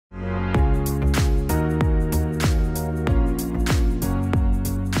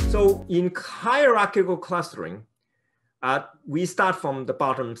So in hierarchical clustering, we start from the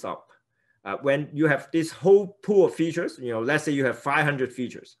bottoms up. When you have this whole pool of features, let's say you have 500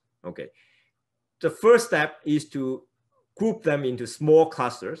 features, okay. The first step is to group them into small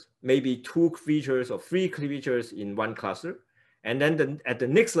clusters, maybe 2 features or 3 features in one cluster. And then at the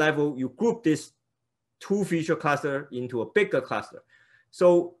next level, you group this 2 feature cluster into a bigger cluster.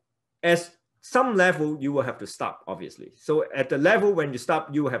 So as some level, you will have to stop, obviously. So at the level when you stop,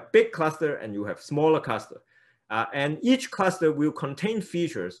 you have big cluster and you have smaller cluster. And each cluster will contain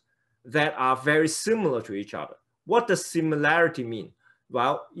features that are very similar to each other. What does similarity mean?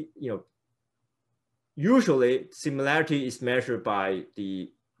 Well, usually similarity is measured by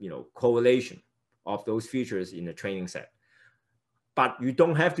the correlation of those features in the training set. But you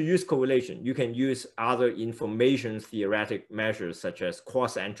don't have to use correlation. You can use other information theoretic measures such as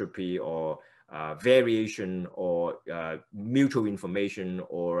cross entropy or variation or mutual information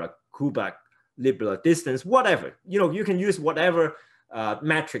or Kullback-Leibler distance, whatever. You can use whatever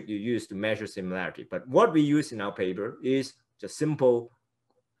metric you use to measure similarity. But what we use in our paper is just simple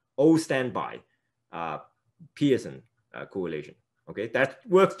old standby Pearson correlation. Okay, that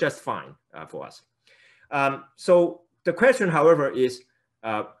works just fine for us. So the question, however, is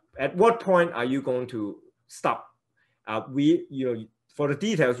at what point are you going to stop? For the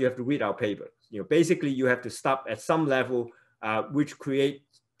details, you have to read our paper. Basically, you have to stop at some level, which create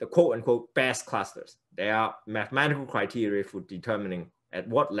the quote-unquote best clusters. There are mathematical criteria for determining at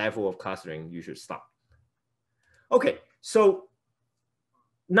what level of clustering you should stop. Okay, so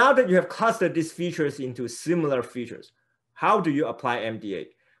now that you have clustered these features into similar features, how do you apply MDA?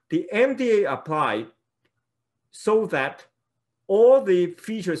 The MDA applied so that all the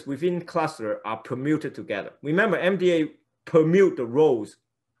features within cluster are permuted together. Remember, MDA permute the rows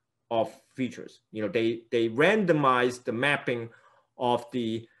of features. They randomize the mapping of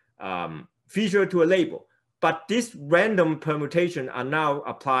the feature to a label. But this random permutation are now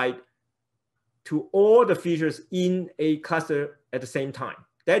applied to all the features in a cluster at the same time.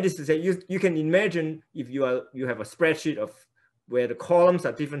 That is to say, you can imagine if you have a spreadsheet of where the columns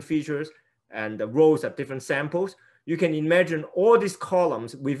are different features and the rows are different samples. You can imagine all these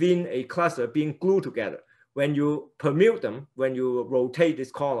columns within a cluster being glued together. When you permute them, when you rotate this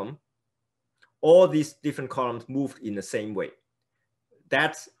column, all these different columns move in the same way.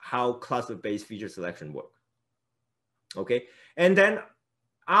 That's how cluster-based feature selection works. Okay, and then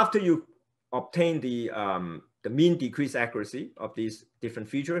after you obtain the mean decrease accuracy of these different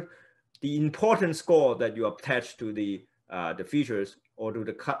features, the importance score that you attach to the features or to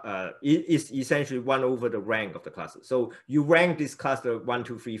the is essentially 1 over the rank of the cluster. So you rank this cluster 1,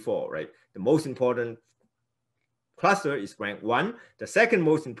 2, 3, 4, right? The most important cluster is rank 1. The second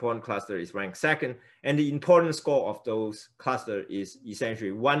most important cluster is rank 2nd. And the importance score of those clusters is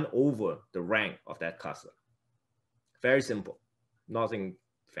essentially 1 over the rank of that cluster. Very simple, nothing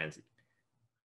fancy.